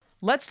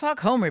Let's Talk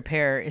Home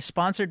Repair is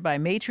sponsored by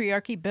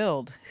Matriarchy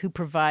Build, who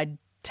provide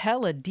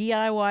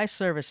tele-DIY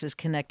services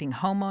connecting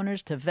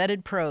homeowners to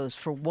vetted pros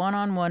for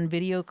one-on-one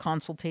video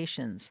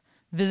consultations.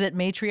 Visit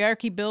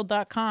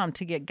matriarchybuild.com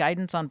to get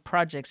guidance on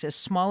projects as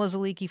small as a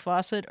leaky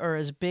faucet or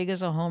as big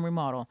as a home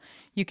remodel.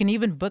 You can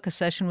even book a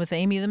session with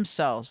Amy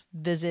themselves.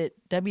 Visit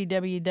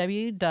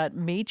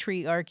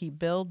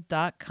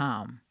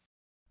www.matriarchybuild.com.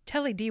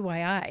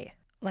 Tele-DIY,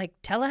 like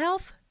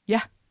telehealth?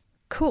 Yeah,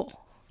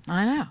 Cool.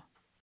 I know.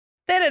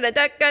 And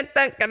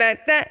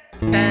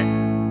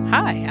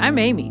Hi, I'm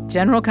Amy,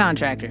 general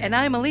contractor.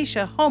 I'm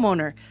Alicia,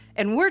 homeowner,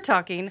 and we're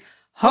talking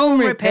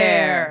Home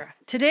repair.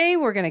 Today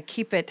we're going to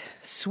keep it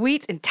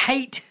sweet and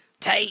tight.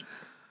 Tight.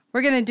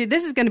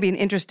 This is going to be an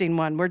interesting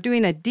one. We're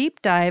doing a deep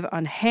dive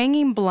on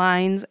hanging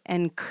blinds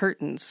and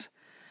curtains.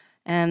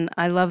 And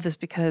I love this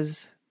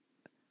because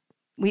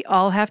we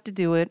all have to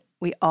do it.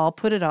 We all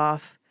put it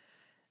off.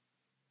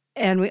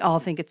 And we all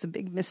think it's a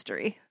big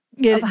mystery.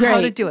 Of how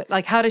to do it,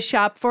 like how to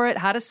shop for it,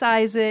 how to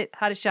size it,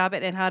 how to shop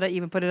it, and how to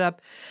even put it up.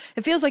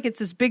 It feels like it's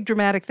this big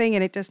dramatic thing,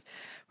 and it just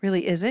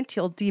really isn't.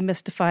 You'll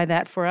demystify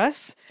that for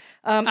us.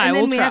 And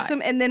then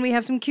we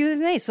have some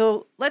Q&A.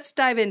 So let's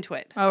dive into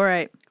it. All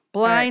right.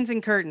 Blinds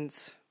and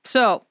curtains.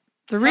 So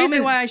Tell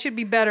me why I should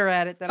be better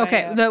at it than I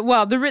am.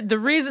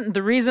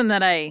 The reason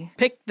that I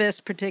picked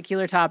this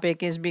particular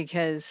topic is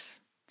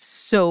because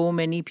so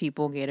many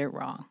people get it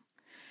wrong.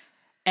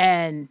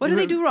 And What do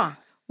they do wrong?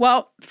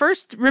 Well,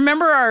 first,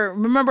 remember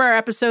our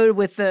episode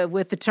with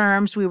the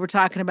terms. We were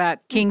talking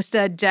about king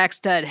stud, jack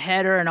stud,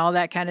 header, and all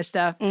that kind of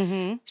stuff.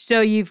 Mm-hmm. So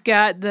you've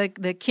got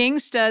the king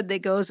stud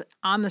that goes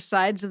on the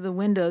sides of the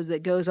windows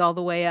that goes all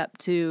the way up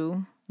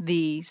to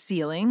the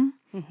ceiling.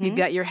 Mm-hmm. You've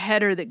got your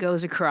header that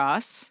goes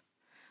across.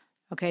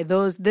 Okay,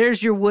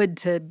 there's your wood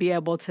to be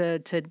able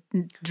to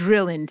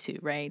drill into,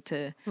 right?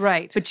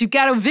 Right. But you've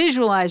got to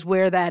visualize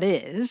where that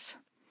is.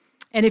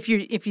 And if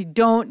you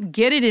don't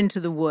get it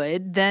into the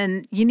wood,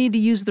 then you need to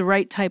use the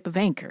right type of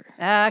anchor.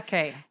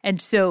 Okay.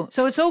 And so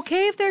it's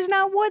okay if there's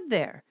not wood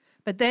there,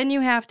 but then you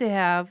have to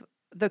have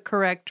the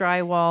correct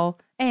drywall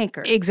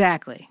anchor.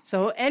 Exactly.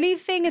 So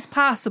anything is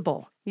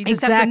possible. You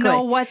just have to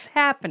know what's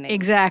happening.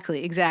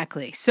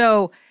 Exactly.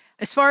 So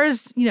as far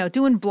as,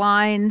 doing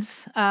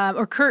blinds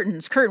or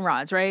curtain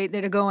rods, right?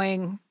 That are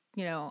going,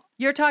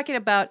 You're talking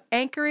about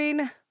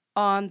anchoring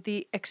on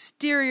the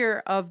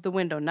exterior of the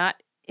window,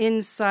 not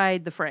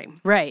inside the frame.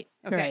 Right.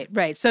 Okay.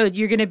 Right. So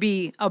you're going to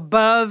be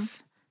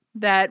above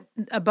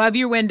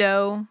your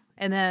window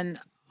and then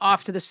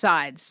off to the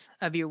sides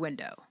of your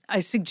window. I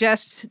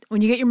suggest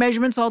when you get your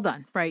measurements all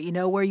done, right? You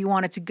know where you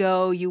want it to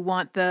go. You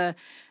want the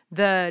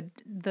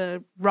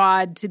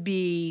rod to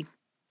be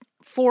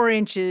 4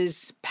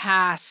 inches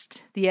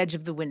past the edge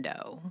of the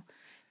window.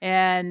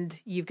 And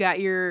you've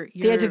got your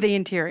the edge of the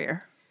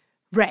interior.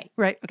 Right.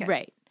 Okay.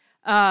 Right.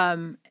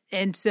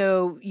 And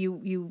so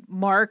you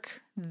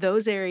mark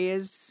those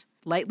areas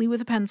lightly with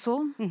a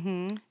pencil.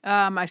 Mm-hmm.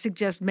 I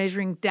suggest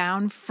measuring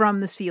down from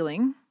the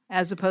ceiling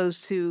as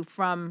opposed to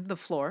from the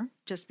floor,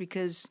 just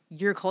because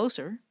you're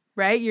closer,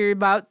 right? You're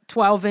about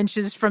 12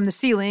 inches from the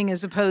ceiling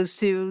as opposed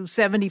to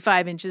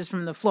 75 inches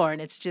from the floor,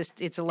 and it's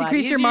a lot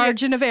Decrease easier. Your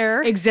margin of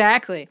error.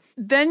 Exactly.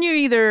 Then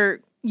you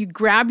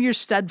grab your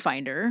stud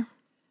finder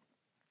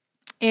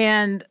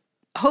and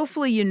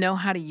hopefully you know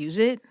how to use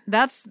it.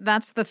 That's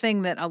the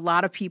thing that a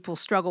lot of people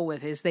struggle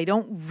with is they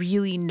don't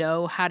really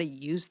know how to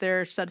use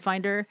their stud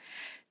finder.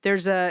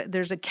 There's a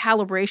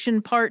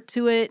calibration part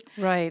to it,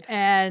 right?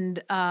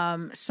 And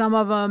some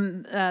of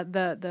them,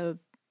 the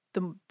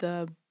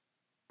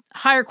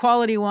higher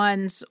quality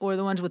ones or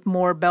the ones with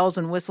more bells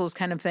and whistles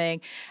kind of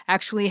thing,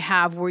 actually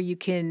have where you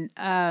can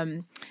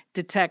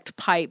detect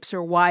pipes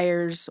or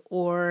wires,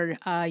 or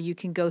you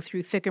can go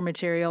through thicker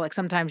material. Like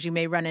sometimes you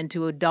may run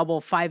into a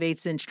double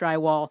 5/8 inch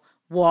drywall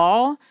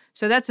wall.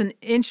 So that's 1.25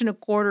 inches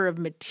of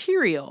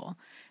material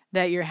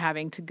that you're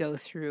having to go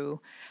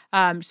through.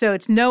 So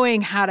it's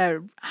knowing how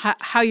you're...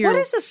 What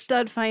is a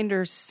stud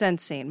finder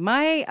sensing?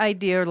 My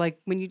idea, like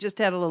when you just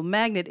had a little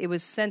magnet, it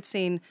was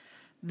sensing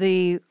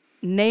the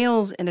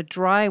nails in a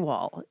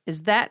drywall.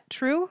 Is that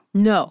true?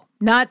 No,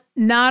 not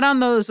on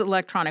those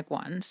electronic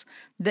ones.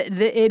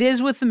 It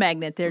is with the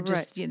magnet. They're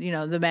just, right.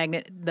 The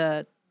magnet,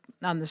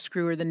 on the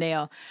screw or the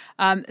nail.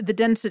 The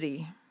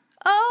density.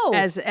 Oh.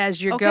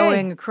 As you're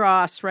going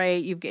across,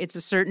 right, it's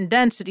a certain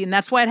density, and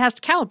that's why it has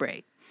to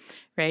calibrate,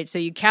 right? So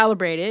you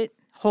calibrate it,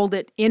 hold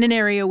it in an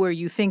area where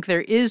you think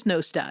there is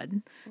no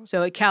stud,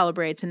 so it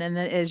calibrates, and then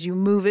as you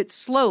move it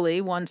slowly,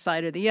 one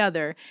side or the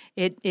other,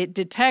 it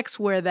detects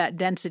where that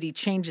density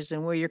changes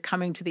and where you're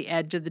coming to the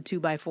edge of the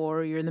 2x4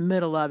 or you're in the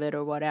middle of it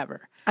or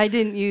whatever. I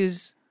didn't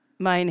use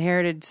my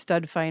inherited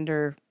stud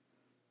finder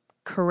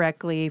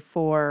correctly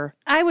for,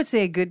 I would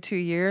say, a good 2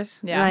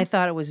 years. Yeah. And I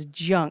thought it was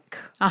junk.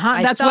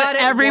 That's what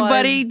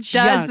everybody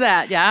does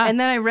that, yeah. And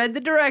then I read the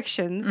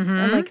directions, and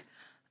I'm like,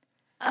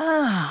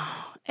 oh...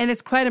 And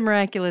it's quite a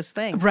miraculous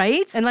thing.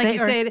 Right? And like you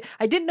said,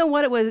 I didn't know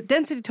what it was.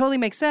 Density totally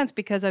makes sense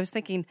because I was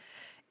thinking,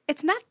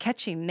 it's not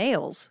catching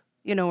nails,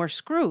 or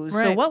screws.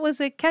 Right. So what was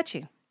it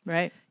catching?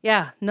 right?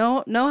 Yeah,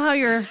 know how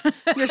your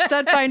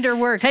stud finder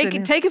works.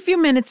 Take a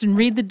few minutes and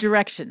read the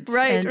directions.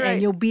 Right.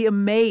 And you'll be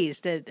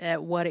amazed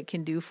at what it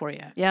can do for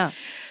you. Yeah.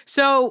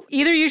 So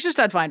either use your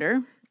stud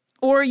finder,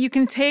 or you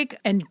can take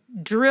and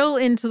drill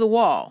into the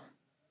wall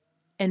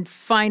and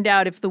find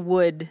out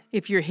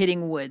if you're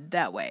hitting wood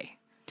that way,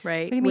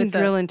 right? What do you mean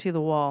drill into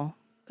the wall?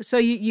 So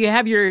you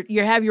have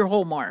your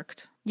hole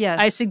marked. Yes.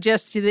 I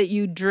suggest that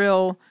you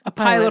drill a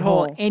pilot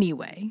hole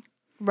anyway.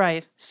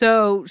 Right.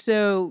 So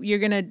you're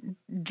going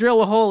to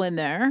drill a hole in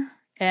there,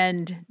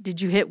 and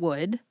did you hit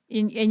wood?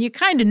 And you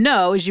kind of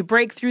know as you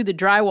break through the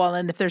drywall,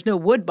 and if there's no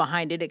wood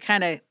behind it, it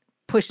kind of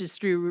pushes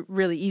through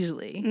really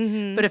easily.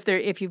 Mm-hmm. But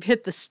if you've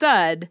hit the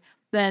stud,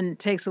 then it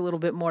takes a little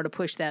bit more to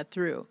push that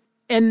through.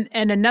 And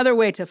another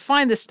way to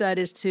find the stud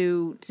is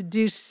to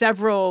do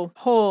several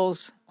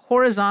holes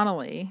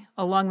horizontally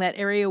along that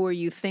area where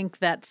you think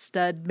that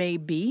stud may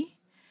be.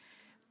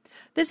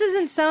 This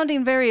isn't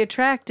sounding very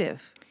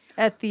attractive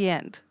at the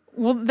end.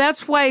 Well,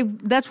 that's why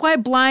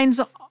blinds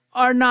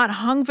are not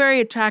hung very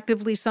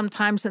attractively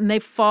sometimes, and they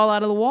fall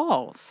out of the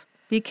walls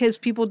because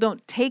people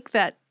don't take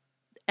that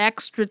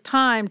extra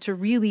time to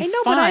really find.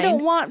 But I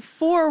don't want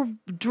 4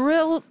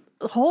 drill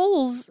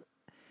holes.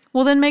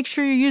 Well, then make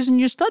sure you're using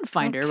your stud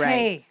finder,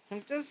 right? Okay,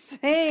 I'm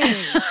just saying.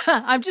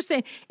 I'm just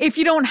saying, if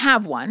you don't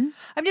have one.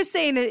 I'm just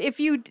saying that if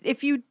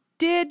you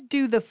did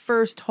do the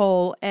first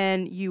hole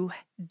and you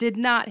did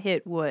not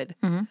hit wood,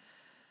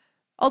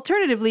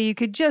 alternatively, you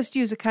could just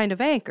use a kind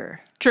of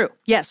anchor. True.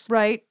 Yes.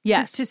 Right?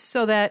 Yes. Just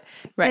so that,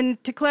 right.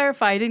 And to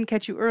clarify, I didn't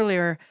catch you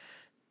earlier.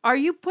 Are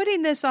you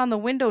putting this on the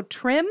window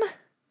trim?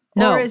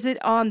 No. Or is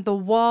it on the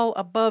wall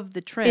above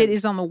the trim? It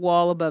is on the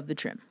wall above the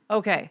trim.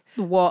 Okay.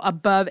 The wall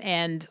above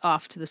and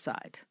off to the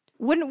side.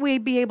 Wouldn't we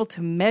be able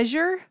to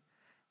measure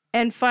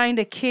and find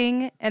a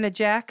king and a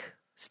jack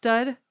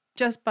stud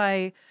just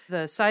by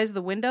the size of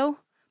the window?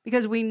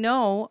 Because we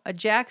know a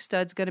jack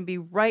stud's going to be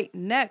right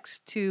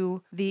next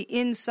to the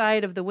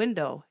inside of the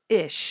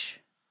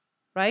window-ish,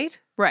 right?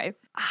 Right.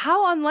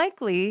 How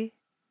unlikely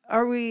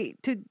are we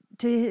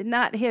to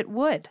not hit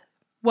wood?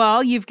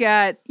 Well, you've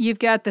got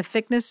the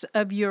thickness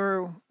of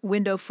your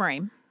window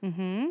frame,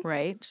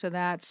 right? So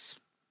that's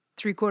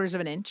 3/4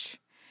 of an inch.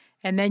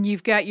 And then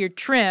you've got your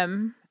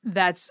trim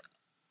that's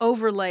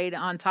overlaid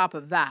on top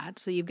of that.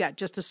 So you've got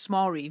just a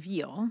small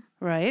reveal.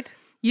 Right.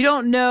 You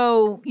don't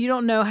know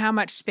how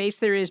much space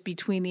there is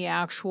between the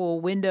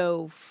actual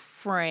window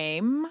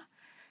frame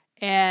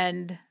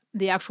and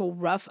the actual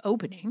rough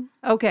opening.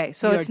 Okay,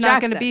 so it's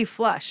not going to be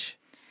flush.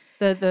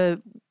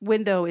 The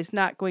window is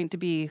not going to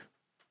be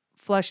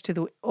flush to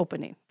the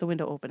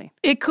window opening.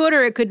 It could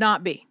or it could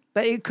not be.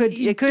 But it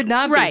could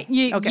not be. Right.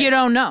 You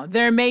don't know.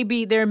 There may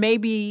be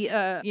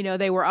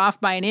they were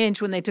off by an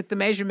inch when they took the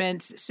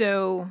measurements,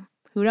 so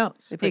who knows?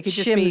 They put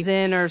shims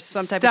in or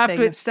some type of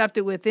thing. Stuffed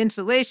it with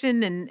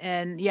insulation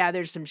and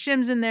there's some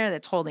shims in there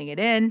that's holding it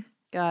in.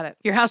 Got it.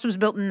 Your house was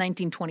built in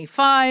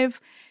 1925.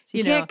 So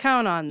you can't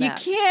count on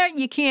that.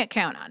 You can't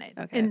count on it.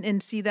 Okay.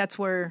 And see, that's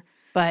where.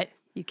 But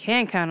you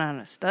can count on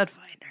a stud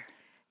finder.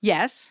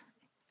 Yes.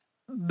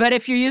 But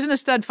if you're using a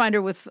stud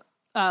finder with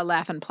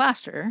lath and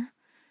plaster,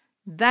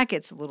 that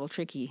gets a little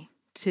tricky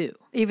too.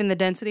 Even the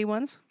density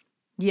ones?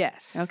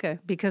 Yes. Okay.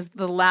 Because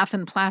the lath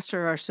and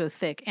plaster are so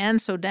thick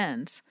and so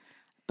dense,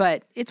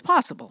 but it's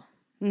possible.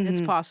 Mm-hmm.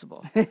 It's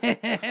possible.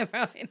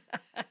 Right.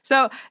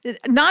 So,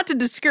 not to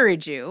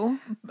discourage you,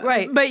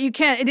 right? But you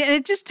can't.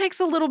 It just takes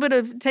a little bit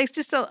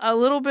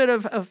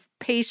of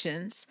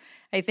patience,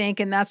 I think,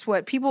 and that's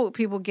what people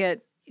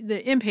get.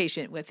 They're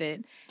impatient with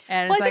it.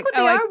 And well, it's I think what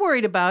they are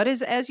worried about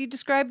is, as you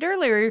described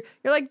earlier,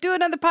 you're like, do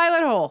another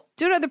pilot hole,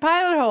 do another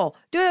pilot hole,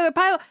 do another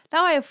pilot.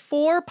 Now I have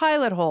 4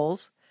 pilot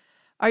holes.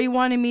 Are you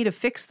wanting me to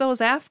fix those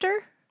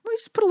after? We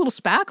just put a little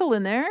spackle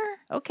in there.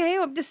 Okay,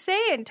 I'm just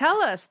saying.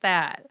 Tell us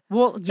that.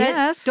 Well,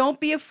 yes. Don't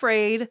be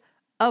afraid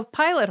of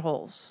pilot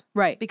holes.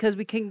 Right. Because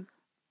we can.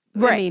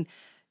 Right. I mean,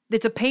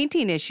 it's a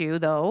painting issue,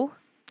 though.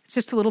 It's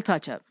just a little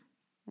touch up.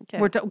 Okay.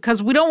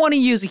 Because we don't want to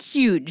use a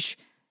huge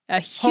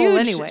hole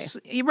anyway.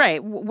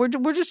 Right.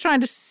 We're just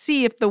trying to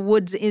see if the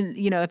wood's in.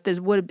 If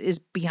the wood is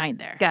behind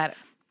there. Got it.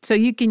 So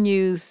you can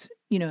use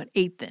an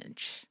 1/8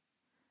 inch.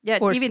 Yeah.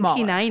 Or even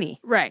smaller. T90.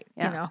 Right.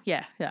 Yeah.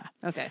 Yeah.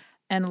 Okay.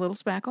 And a little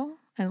spackle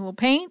and a little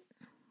paint.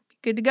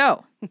 Good to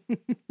go.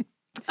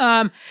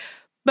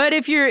 But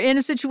if you're in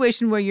a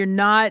situation where you're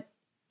not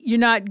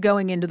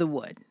going into the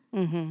wood,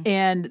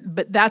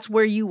 but that's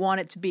where you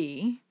want it to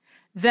be,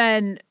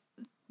 then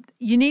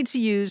you need to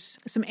use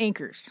some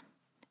anchors.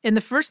 And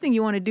the first thing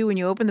you want to do when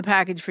you open the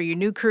package for your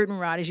new curtain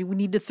rod is you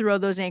need to throw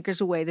those anchors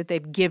away that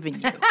they've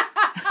given you.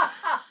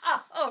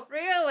 Oh,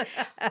 really?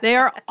 They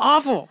are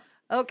awful.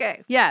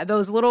 Okay. Yeah,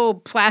 those little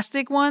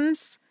plastic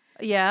ones.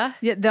 Yeah.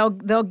 Yeah,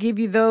 they'll give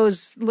you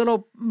those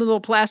little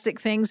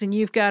plastic things, and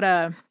you've got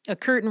a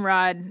curtain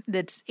rod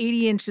that's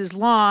 80 inches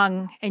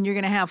long, and you're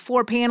going to have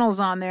 4 panels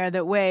on there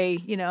that weigh,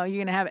 you're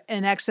going to have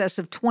an excess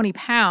of 20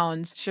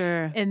 pounds.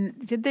 Sure. And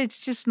it's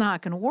just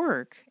not going to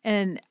work.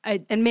 And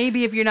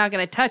maybe if you're not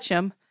going to touch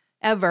them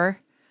ever,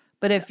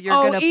 But if you're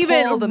going to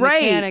even- pull the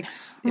right,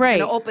 mechanics, if right.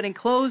 you're going to open and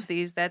close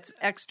these, that's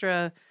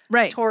extra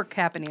Right. torque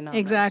happening on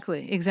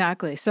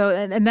Exactly. So,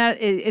 and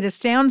that it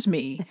astounds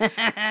me.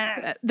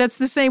 That's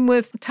the same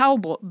with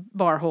towel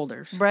bar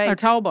holders, Right. Or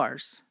towel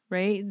bars,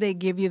 right? They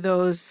give you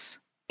those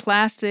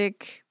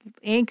plastic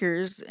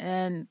anchors,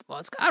 and well,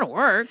 it's got to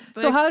work.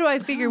 this. So how do I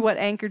figure what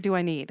anchor do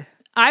I need?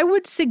 I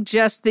would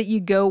suggest that you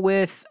go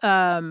with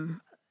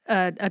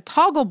a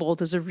toggle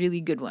bolt is a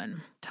really good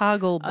one.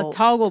 Toggle bolt. A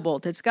toggle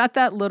bolt. It's got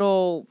that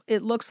little.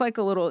 It looks like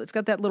it's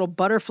got that little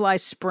butterfly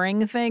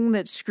spring thing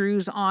that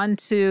screws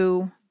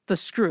onto the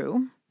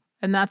screw,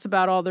 and that's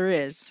about all there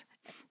is.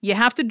 You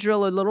have to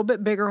drill a little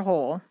bit bigger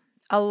hole.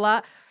 A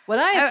lot. What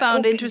I have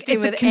found interesting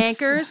It's a with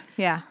anchors,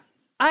 Yeah.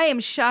 I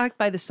am shocked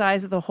by the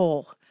size of the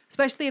hole,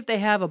 especially if they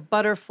have a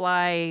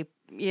butterfly.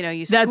 You know,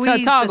 you That's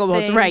squeeze a toggle the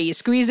bolt, thing. right? You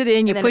squeeze it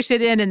in, you then push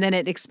it in, and then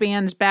it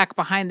expands back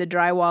behind the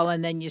drywall,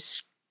 and then you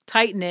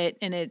tighten it,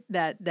 and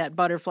that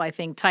butterfly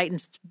thing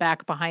tightens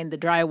back behind the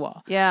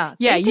drywall. Yeah,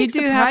 Yeah, They you take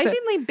do have to-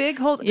 surprisingly big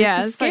holes. Yeah, it's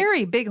a it's like-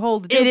 scary big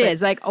hole to do. It but-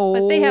 is like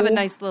but they have a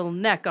nice little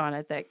neck on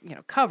it that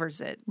covers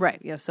it.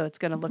 Right. So it's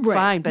going to look Right,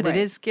 fine. But right. it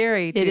is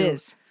scary. It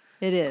is.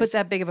 It is put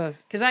that big of a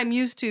because I'm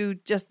used to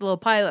just the little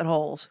pilot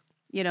holes,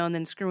 and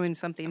then screwing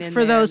something in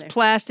for there, those and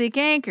plastic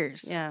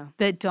anchors. Yeah.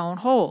 That don't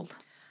hold.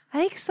 I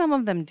think some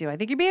of them do. I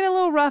think you're being a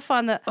little rough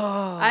on the.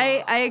 Oh.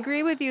 I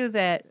agree with you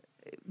that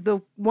the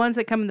ones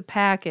that come in the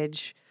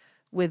package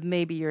with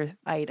maybe your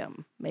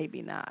item,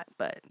 maybe not,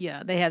 but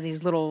Yeah, they have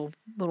these little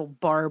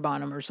barb on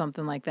them or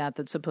something like that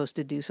that's supposed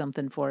to do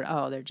something for it.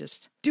 Oh, they're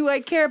just. do I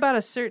care about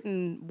a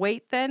certain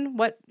weight then?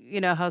 What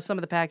how some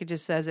of the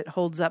packages says it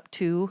holds up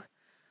to?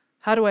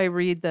 How do I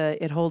read the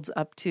it holds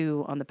up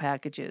to on the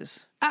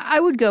packages?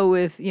 I would go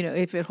with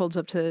if it holds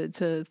up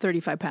to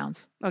 35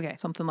 pounds. Okay.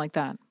 Something like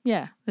that.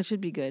 Yeah, that should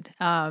be good.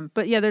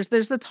 But yeah, there's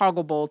the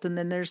toggle bolt, and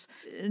then there's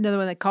another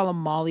one they call a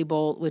molly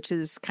bolt, which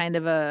is kind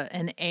of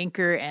an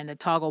anchor and a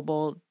toggle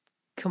bolt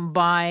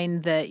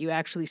combined that you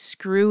actually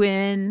screw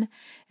in,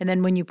 and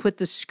then when you put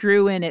the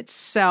screw in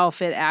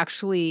itself, it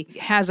actually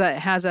has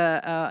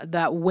a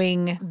that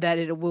wing that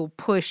it will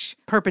push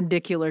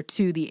perpendicular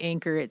to the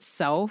anchor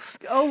itself.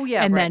 Oh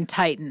yeah, and right. then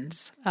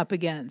tightens up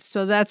against.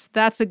 So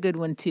that's a good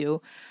one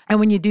too. And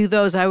when you do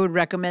those, I would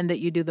recommend that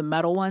you do the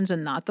metal ones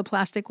and not the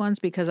plastic ones,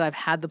 because I've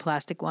had the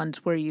plastic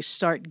ones where you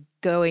start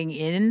going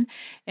in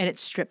and it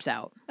strips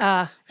out.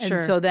 Sure.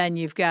 And so then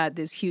you've got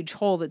this huge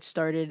hole that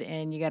started,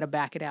 and you got to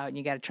back it out, and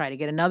you got to try to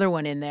get another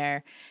one in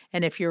there.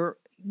 And if your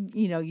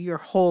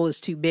hole is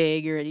too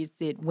big, or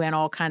it went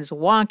all kinds of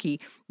wonky,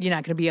 you're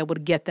not going to be able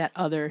to get that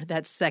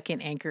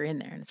second anchor in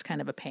there, and it's kind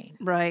of a pain.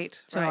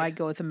 Right. So right. I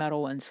go with the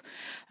metal ones.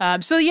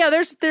 So yeah,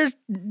 there's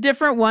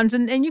different ones,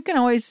 and you can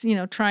always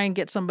try and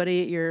get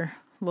somebody at your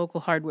local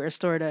hardware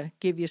store to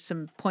give you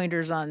some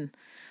pointers on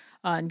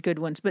good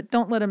ones, but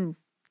don't let them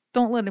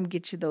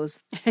get you those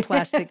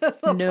plastic. No.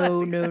 And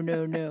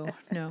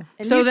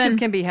So YouTube then,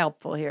 can be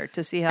helpful here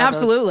to see how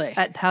Absolutely.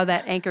 how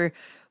that anchor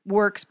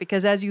works,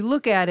 because as you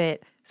look at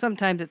it,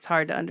 sometimes it's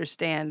hard to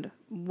understand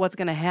what's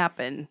going to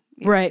happen.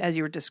 Right. As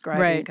you were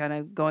describing, Right. kind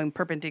of going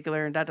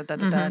perpendicular and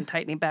and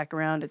tightening back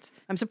around.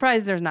 I'm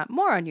surprised there's not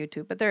more on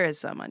YouTube, but there is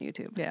some on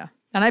YouTube. yeah.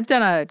 And I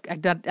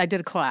did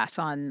a class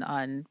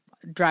on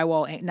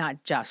drywall,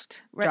 not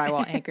just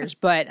drywall anchors,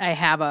 but I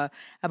have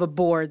a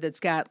board that's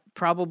got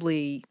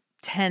probably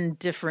 10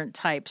 different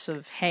types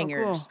of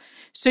hangers. cool.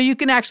 So you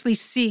can actually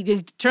see,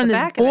 you turn The this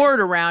back of it. board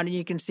around and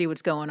you can see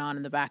what's going on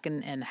in the back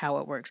and how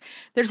it works.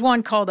 There's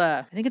one called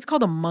I think it's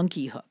called a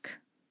monkey hook.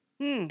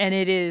 And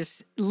it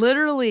is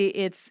literally,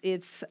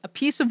 it's a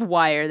piece of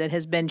wire that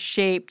has been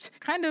shaped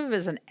kind of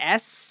as an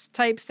S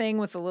type thing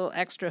with a little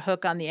extra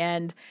hook on the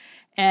end.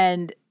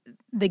 And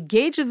the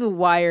gauge of the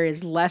wire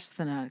is less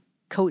than a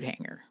coat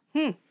hanger.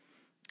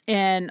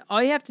 And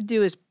all you have to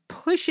do is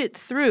push it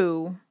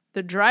through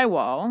the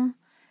drywall,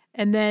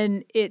 and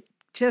then it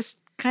just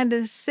kind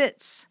of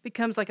sits.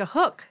 Becomes like a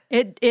hook.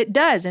 It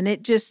does, and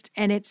it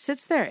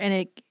sits there,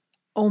 and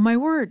oh my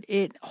word,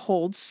 it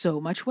holds so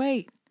much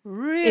weight.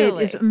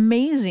 Really? It is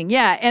amazing.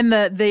 Yeah, and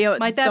the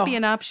Might that be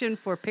an option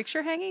for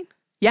picture hanging?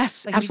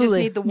 yes, Like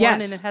absolutely. you just need the one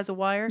yes. and it has a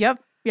wire?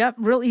 Yep,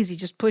 real easy.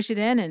 Just push it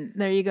in, and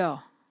there you go.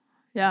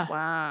 Yeah.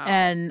 Wow.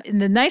 And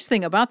the nice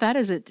thing about that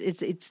is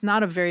it's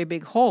not a very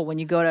big hole. When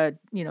you go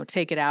to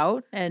take it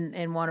out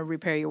and want to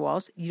repair your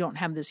walls, you don't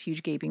have this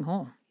huge gaping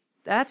hole.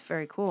 That's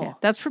very cool. Yeah,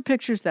 that's for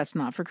pictures. That's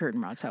not for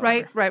curtain rods,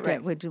 however. Right. Yeah,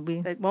 which would be,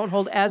 It won't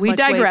hold as We much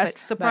digressed, weight,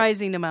 but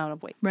surprising amount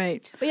of weight.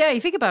 right. But yeah, you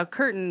think about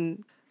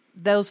curtain,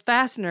 those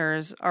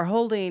fasteners are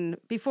holding,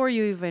 before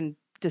you even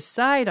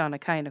decide on a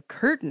kind of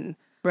curtain,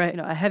 Right.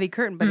 a heavy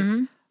curtain, but it's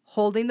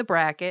holding the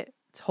bracket,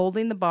 it's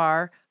holding the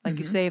bar. Like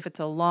you say, if it's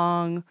a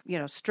long,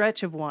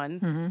 stretch of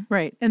one.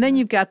 Right. And then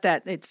you've got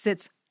that, it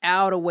sits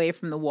out away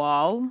from the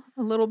wall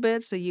a little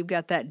bit. So you've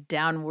got that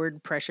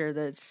downward pressure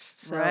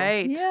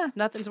Right. Yeah.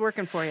 Nothing's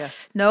working for you.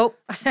 Nope.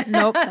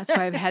 That's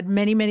why I've had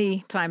many,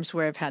 many times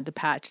where I've had to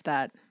patch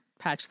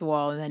the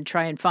wall and then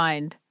try and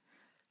find,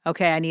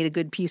 okay, I need a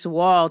good piece of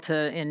wall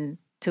to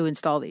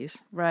install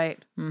these. Right.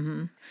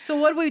 Mm-hmm. So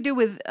what do we do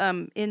with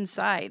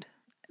inside?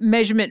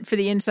 measurement for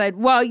the inside.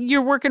 Well,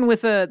 you're working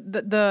with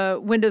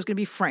the window's going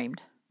to be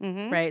framed.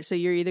 Right, so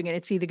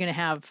it's either going to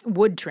have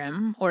wood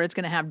trim or it's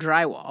going to have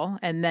drywall,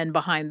 and then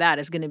behind that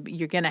is going to be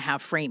you're going to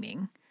have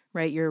framing,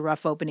 right? Your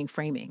rough opening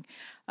framing.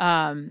 So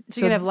you're going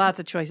to have lots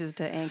of choices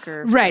to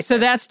anchor. Right, so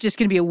that's just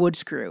going to be a wood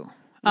screw,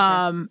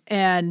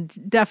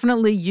 and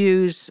definitely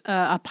use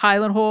a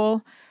pilot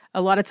hole.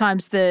 A lot of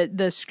times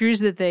the screws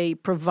that they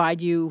provide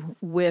you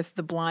with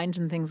the blinds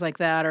and things like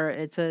that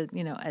it's a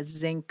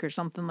zinc or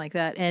something like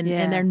that. And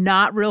they're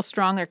not real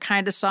strong. They're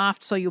kind of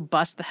soft, so you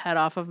bust the head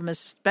off of them,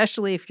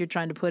 especially if you're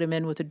trying to put them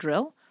in with a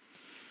drill.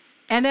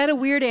 And at a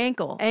weird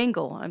angle.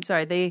 I'm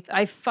sorry.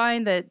 I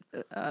find that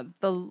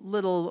the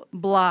little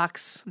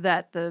blocks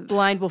that the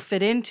blind will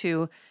fit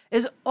into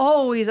is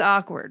always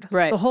awkward.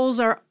 Right. The holes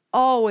are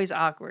always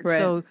awkward. Right.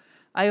 So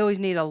I always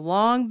need a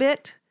long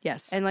bit.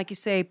 Yes. And like you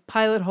say,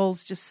 pilot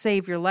holes just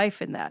save your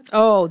life in that.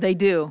 Oh, they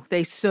do.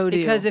 They so do.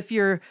 Because if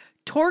you're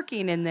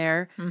torquing in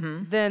there,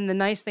 then the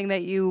nice thing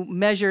that you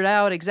measured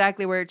out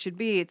exactly where it should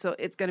be, it's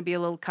going to be a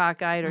little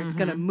cockeyed, or it's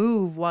going to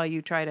move while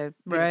you try to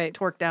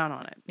torque down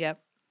on it.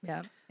 Yep.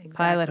 Exactly.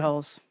 Pilot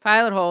holes.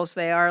 Pilot holes,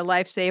 they are a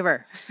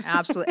lifesaver.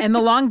 Absolutely. And the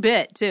long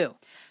bit, too.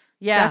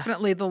 Yeah.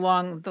 Definitely the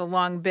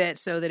long bit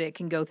so that it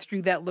can go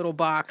through that little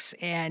box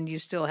and you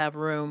still have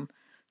room.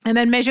 And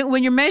then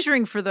when you're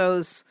measuring for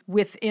those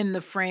within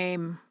the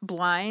frame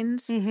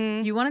blinds,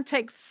 you want to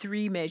take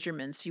 3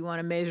 measurements. You want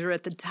to measure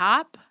at the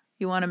top,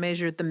 you want to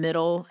measure at the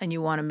middle, and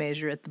you want to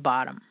measure at the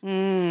bottom.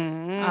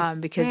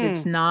 Because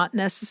it's not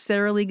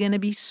necessarily going to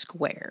be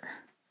square.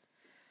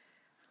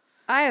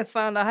 I have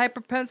found a high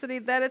propensity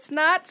that it's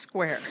not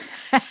square.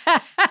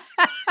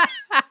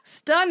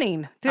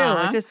 Stunning,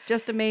 too.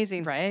 Just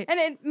amazing. Right. And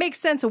it makes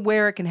sense of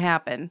where it can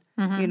happen.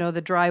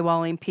 The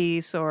drywalling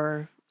piece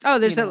or... Oh,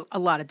 there's a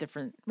lot of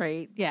different,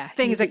 right? Yeah.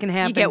 Things that can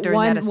happen you get during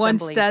that assembly. One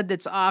stud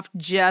that's off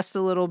just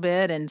a little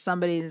bit, and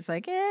somebody that's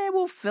like,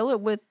 we'll fill it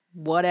with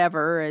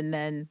whatever, and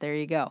then there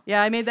you go.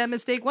 Yeah, I made that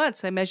mistake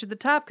once. I measured the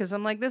top because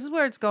I'm like, this is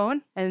where it's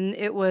going. And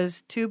it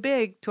was too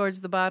big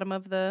towards the bottom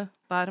of the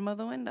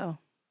window.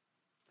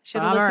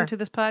 Should have listened to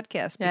this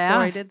podcast before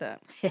I did that.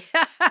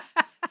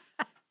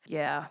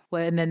 Yeah.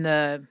 Well, and then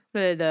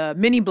the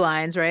mini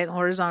blinds, right? The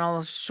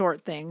horizontal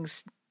short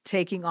things,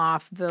 taking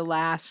off the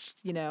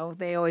last,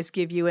 they always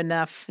give you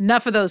enough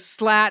of those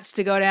slats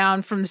to go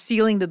down from the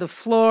ceiling to the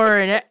floor,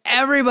 and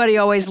everybody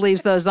always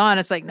leaves those on.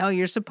 It's like, no,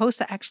 you're supposed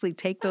to actually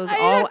take those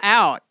all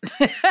out.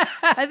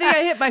 I think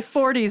I hit my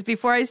 40s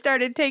before I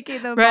started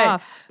taking them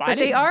off. But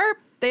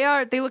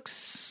they look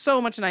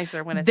so much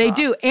nicer when it's off. They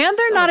do, and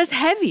they're not as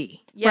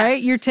heavy, right?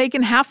 Yes. You're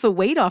taking half the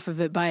weight off of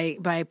it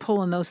by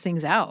pulling those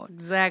things out.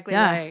 Exactly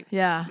right.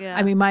 Yeah.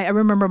 I mean, I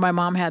remember my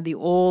mom had the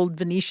old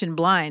Venetian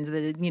blinds,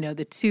 the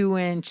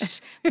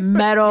 2-inch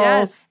metal,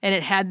 Yes. and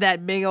it had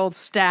that big old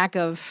stack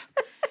of.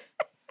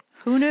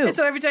 Who knew? And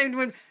so every time you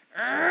went,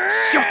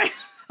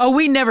 oh,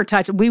 we never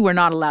touched. We were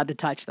not allowed to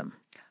touch them.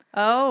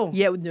 oh,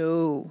 Yeah,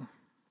 no.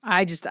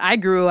 I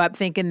grew up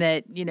thinking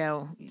that,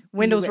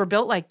 windows were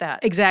built like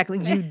that.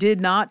 exactly. You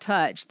did not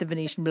touch the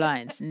Venetian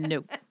blinds.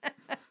 No.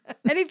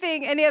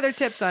 Any other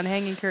tips on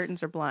hanging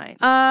curtains or blinds?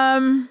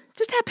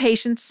 Just have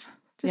patience.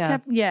 Just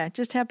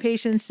have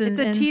patience. And, it's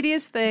a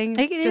tedious thing.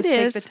 Just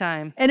take the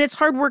time. And it's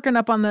hard working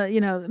up on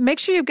the, make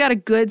sure you've got a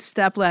good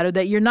step ladder,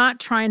 that you're not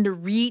trying to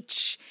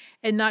reach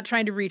and not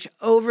trying to reach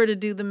over to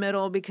do the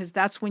middle, because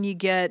that's when you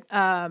get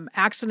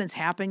accidents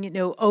happen,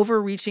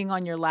 overreaching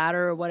on your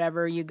ladder or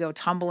whatever, you go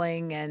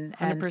tumbling. And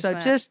so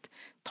just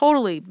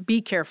totally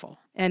be careful.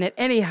 And at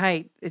any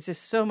height, it's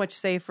just so much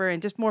safer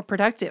and just more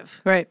productive.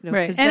 Right. And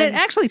it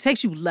actually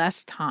takes you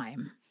less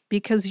time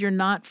because you're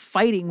not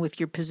fighting with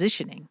your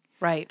positioning.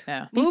 Right.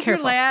 Yeah. Move your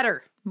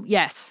ladder.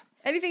 Yes.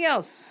 Anything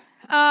else?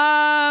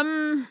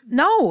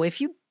 No.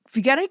 If you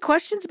got any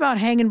questions about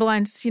hanging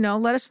blinds,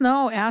 let us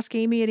know. Ask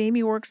Amy at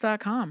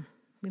amyworks.com.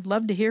 We'd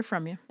love to hear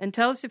from you. And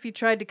tell us if you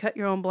tried to cut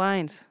your own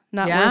blinds.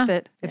 Not worth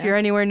it. If you're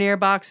anywhere near a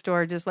box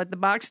store, just let the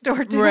box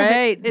store do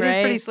it. It is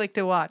pretty slick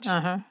to watch.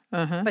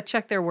 But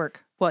check their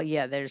work. Well,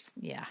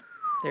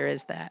 there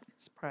is that.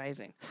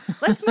 Surprising.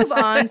 Let's move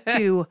on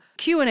to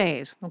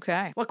Q&As.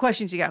 Okay. What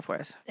questions you got for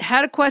us?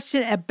 Had a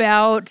question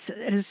about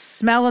the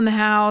smell in the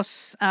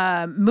house.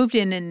 Moved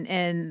in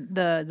and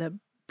the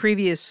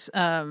previous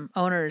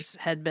owners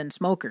had been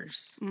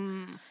smokers.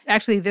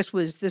 Actually, this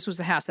was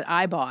the house that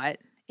I bought,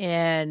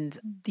 and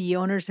the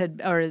owners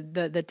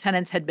the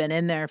tenants had been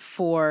in there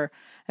for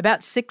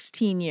about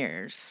 16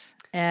 years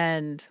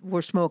and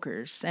were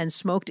smokers and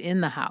smoked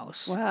in the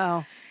house.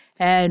 Wow.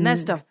 And that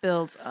stuff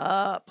builds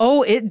up.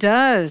 Oh, it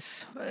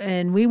does.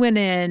 And we went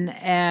in,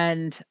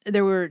 and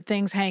there were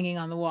things hanging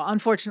on the wall.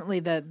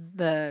 Unfortunately,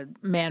 the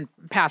man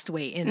passed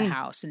away in the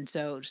house, and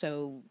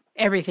so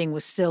everything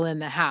was still in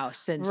the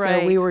house. And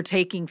so we were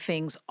taking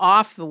things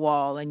off the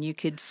wall, and you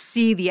could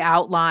see the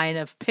outline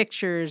of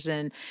pictures.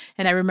 And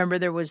I remember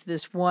there was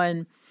this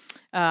one,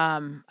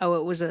 it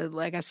was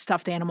like a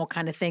stuffed animal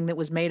kind of thing that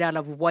was made out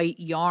of white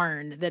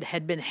yarn that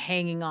had been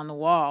hanging on the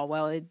wall.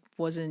 Well, it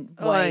wasn't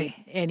white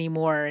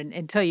anymore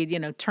until you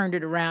turned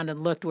it around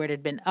and looked where it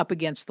had been up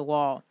against the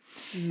wall.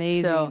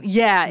 Amazing. So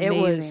yeah,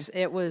 Amazing.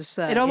 it was.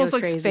 It almost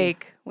looks crazy.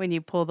 fake when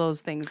you pull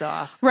those things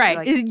off. Right.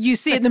 Like, You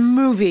see it in the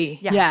movie.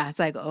 Yeah. Yeah. It's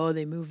like, oh,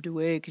 they moved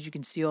away because you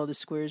can see all the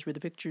squares where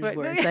the pictures Right.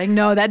 were. It's like,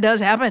 no, that does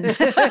happen.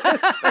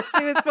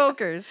 especially with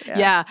smokers.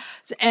 Yeah.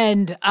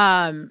 And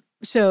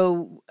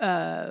so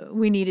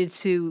we needed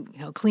to,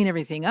 clean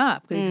everything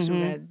up because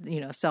we're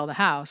going to, sell the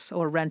house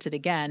or rent it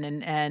again.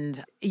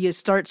 And you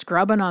start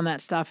scrubbing on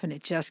that stuff and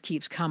it just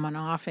keeps coming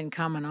off and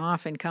coming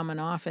off and coming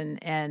off.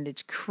 And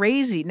it's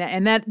crazy.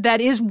 And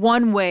that is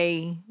one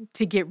way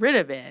to get rid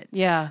of it.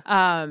 Yeah.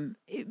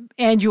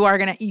 And you are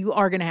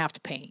gonna have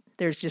to paint.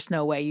 There's just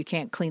no way you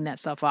can't clean that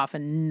stuff off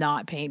and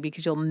not paint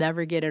because you'll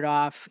never get it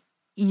off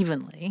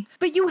evenly.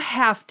 But you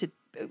have to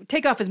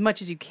take off as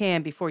much as you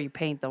can before you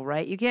paint, though,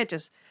 right? You can't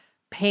just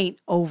paint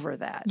over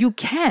that. You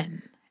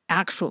can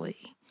actually.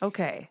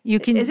 Okay. You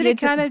can. Isn't it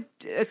kind of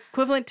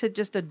equivalent to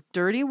just a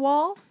dirty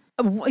wall?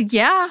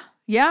 Yeah.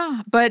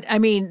 But I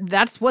mean,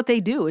 that's what they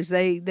do. Is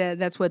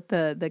that's what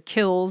the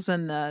Kills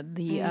and the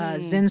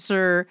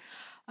Zinsser,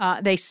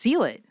 they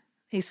seal it.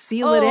 They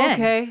seal it in.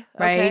 Okay.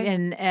 Right.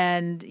 Okay.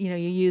 And you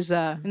use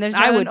and there's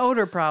not an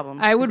odor problem.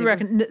 I would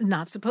reckon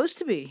not supposed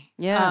to be.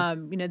 Yeah.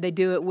 They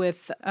do it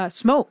with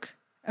smoke.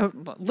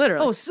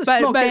 Literally. Oh,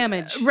 smoke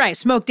damage. Right,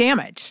 smoke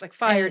damage. Like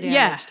fire damage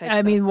Yeah. type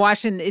I mean, stuff.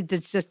 washing it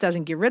just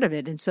doesn't get rid of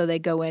it. And so they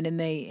go in and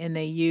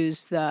they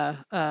use the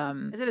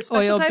Is it a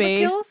special type of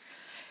Kills?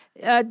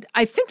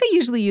 I think they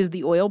usually use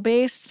the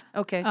oil-based.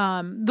 Okay.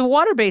 The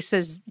water-based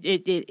says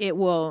it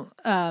will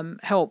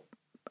help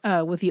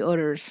with the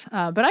odors.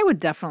 But I would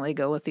definitely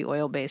go with the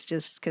oil-based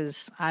just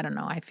because, I don't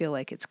know, I feel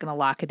like it's going to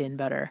lock it in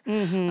better.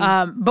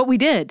 But we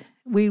did.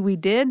 We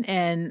did,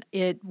 and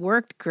it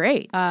worked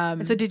great.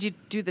 And so did you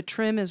do the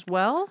trim as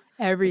well?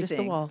 Everything. Just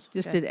the walls.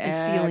 Just Okay. did And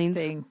everything.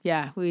 ceilings.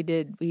 Yeah, we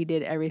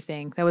did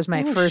everything. That was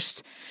my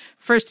first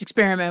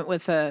experiment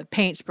with a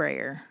paint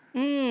sprayer,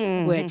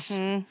 which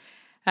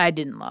I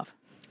didn't love.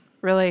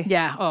 Really?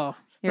 Yeah. Oh,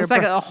 You're it's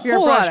like a you're a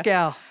whole brush lot.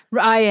 gal.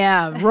 I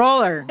am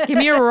roller. Give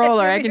me a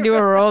roller. I can do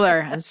a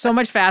roller. I'm so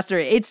much faster.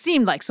 It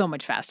seemed like so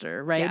much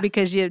faster, right? Yeah.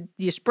 Because you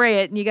spray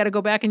it and you got to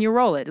go back and you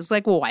roll it. It's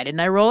like, well, why didn't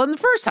I roll it the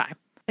first time?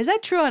 Is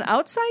that true on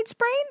outside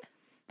spraying?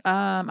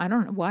 I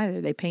don't know why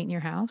they paint in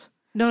your house.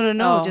 No.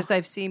 Oh. Just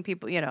I've seen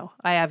people,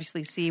 I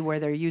obviously see where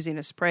they're using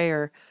a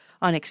sprayer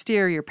on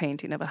exterior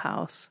painting of a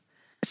house.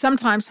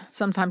 Sometimes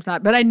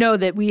not. But I know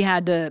that we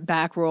had to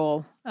back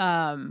roll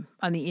on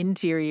the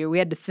interior. We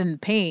had to thin the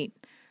paint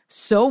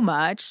so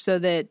much so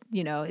that,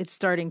 it's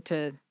starting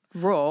to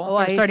roll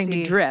or I starting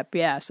see. to drip.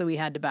 Yeah. So we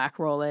had to back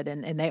roll it.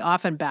 And they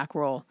often back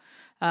roll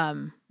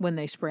when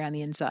they spray on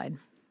the inside.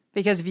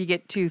 Because if you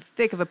get too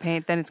thick of a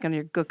paint, then it's going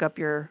to gook up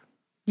your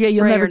Yeah,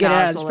 you'll sprayer never get it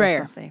out of the nozzle or sprayer.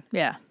 something.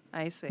 Yeah.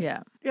 I see.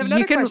 Yeah. You have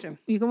another can, question.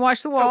 You can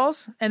wash the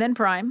walls and then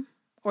prime,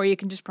 or you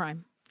can just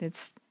prime.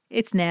 It's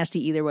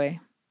nasty either way.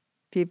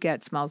 If you've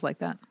got smells like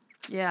that.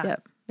 Yeah.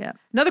 Yep.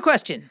 Another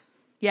question.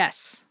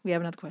 Yes, we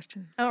have another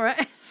question. All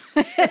right.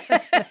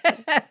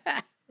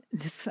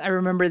 I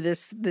remember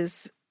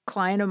this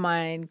client of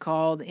mine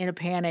called in a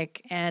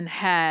panic and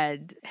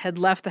had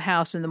left the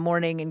house in the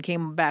morning and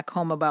came back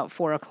home about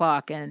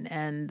 4:00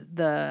 and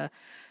the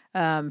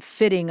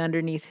fitting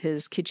underneath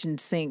his kitchen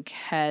sink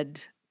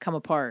had come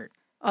apart.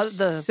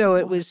 So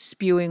it was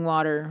spewing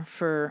water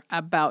for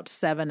about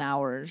 7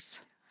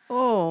 hours.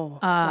 Oh,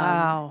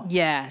 wow.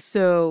 Yeah.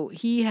 So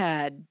he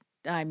had,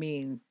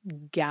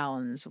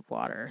 gallons of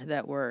water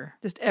that were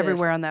Just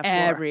everywhere on that floor.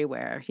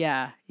 Everywhere.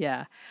 Yeah.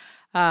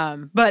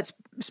 But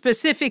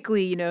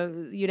specifically,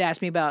 you'd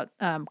ask me about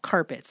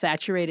carpet,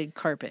 saturated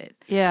carpet.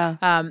 Yeah.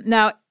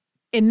 Now,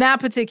 in that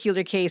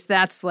particular case,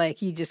 that's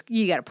like you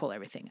got to pull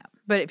everything up.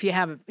 But if you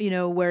have,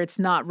 where it's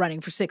not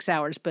running for 6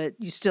 hours, but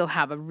you still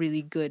have a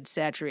really good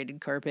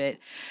saturated carpet,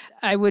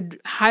 I would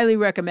highly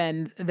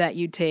recommend that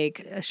you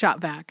take a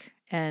shop vac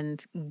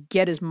and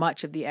get as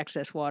much of the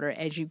excess water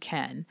as you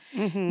can.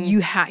 Mm-hmm.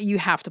 You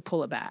have to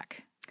pull it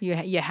back. You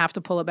have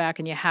to pull it back,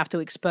 and you have to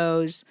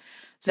expose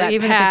So that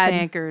even pad. if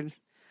it's anchored,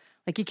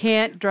 like you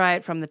can't dry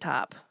it from the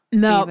top.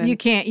 No, even. you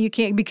can't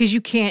because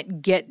you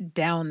can't get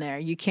down there.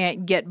 You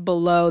can't get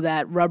below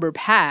that rubber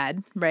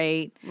pad,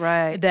 right?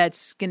 Right.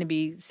 That's going to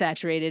be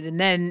saturated. And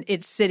then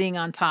it's sitting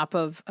on top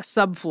of a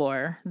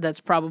subfloor that's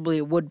probably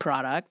a wood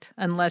product.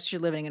 Unless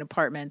you're living in an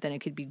apartment, then it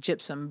could be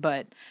gypsum.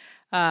 But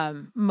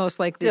most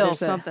likely Still there's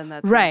something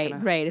that's right, not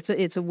gonna... right.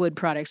 It's a wood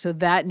product. So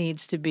that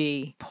needs to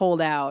be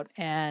pulled out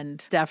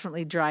and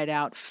definitely dried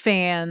out.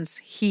 Fans,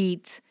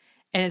 heat,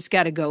 and it's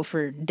got to go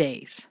for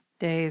days.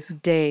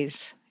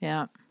 Days,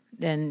 yeah.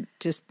 And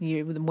just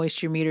with a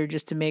moisture meter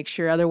just to make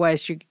sure.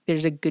 Otherwise,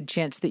 there's a good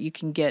chance that you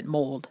can get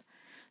mold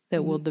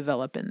that will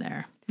develop in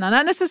there. Now,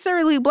 not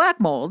necessarily black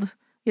mold,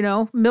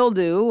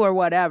 mildew or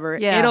whatever.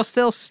 Yeah. It'll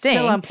still stink.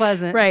 Still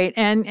unpleasant. Right,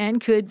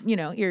 and could,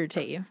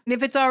 irritate you. And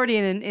if it's already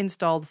in an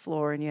installed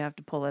floor and you have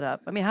to pull it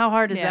up, how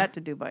hard is that to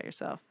do by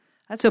yourself?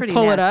 That's To pretty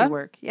pull it nasty up?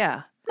 work.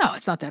 Yeah. No,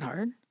 it's not that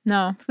hard.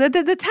 No.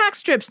 The tack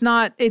strip's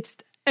not, it's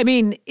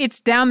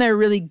down there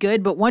really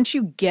good, but once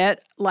you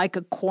get like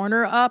a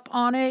corner up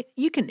on it,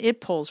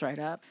 it pulls right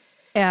up.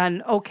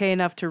 And okay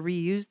enough to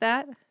reuse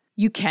that?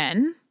 You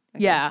can.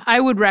 Okay. Yeah, I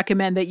would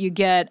recommend that you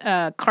get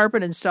a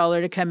carpet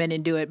installer to come in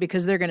and do it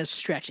because they're going to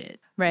stretch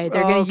it, right?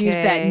 They're going to use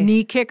that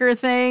knee kicker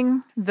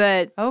thing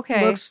that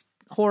looks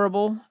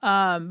horrible,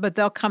 but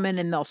they'll come in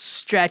and they'll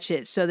stretch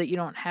it so that you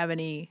don't have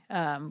any,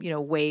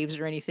 waves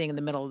or anything in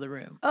the middle of the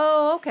room.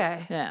 Oh,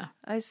 okay. Yeah.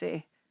 I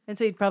see. And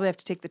so you'd probably have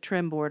to take the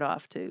trim board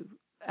off to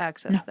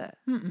access that.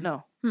 Mm-mm.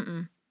 No.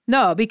 Mm-mm.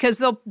 No, because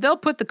they'll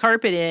put the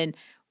carpet in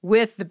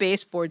with the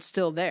baseboard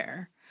still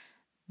there.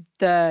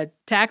 The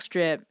tack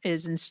strip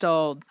is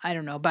installed, I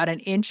don't know, about an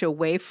inch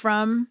away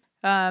from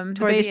the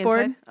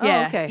baseboard.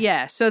 Oh, okay.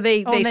 Yeah. So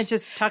they and it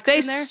just tucks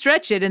in there?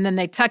 Stretch it and then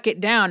they tuck it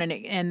down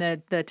and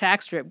the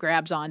tack strip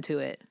grabs onto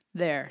it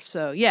there.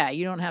 So yeah,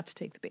 you don't have to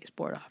take the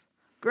baseboard off.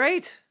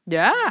 Great.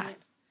 Yeah.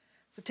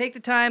 So take the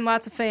time,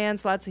 lots of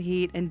fans, lots of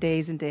heat, and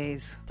days and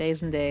days.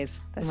 Days and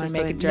days. That's just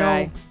make it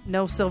dry.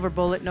 No silver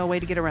bullet, no way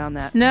to get around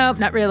that. Nope,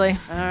 not really.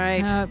 All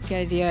right. Nope,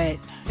 gotta do it.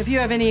 If you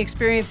have any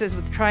experiences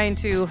with trying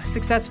to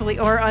successfully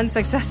or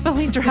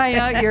unsuccessfully dry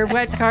out your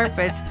wet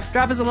carpets,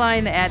 drop us a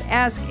line at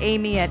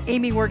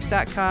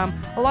askamy@amyworks.com,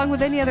 along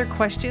with any other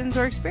questions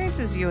or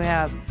experiences you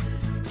have.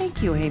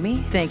 Thank you, Amy.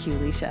 Thank you,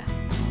 Alicia.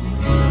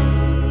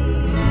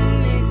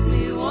 Makes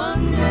me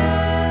wonder.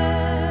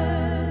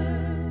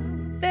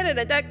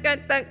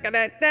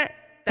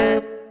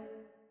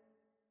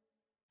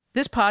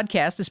 This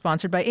podcast is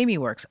sponsored by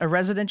AmyWorks, a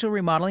residential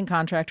remodeling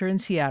contractor in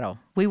Seattle.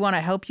 We want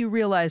to help you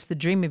realize the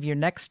dream of your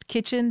next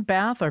kitchen,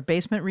 bath, or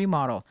basement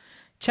remodel.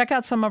 Check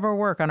out some of our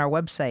work on our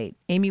website,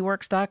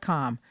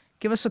 amyworks.com.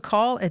 Give us a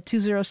call at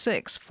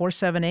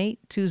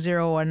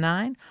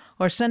 206-478-2019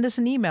 or send us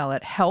an email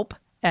at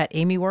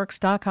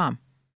help@amyworks.com.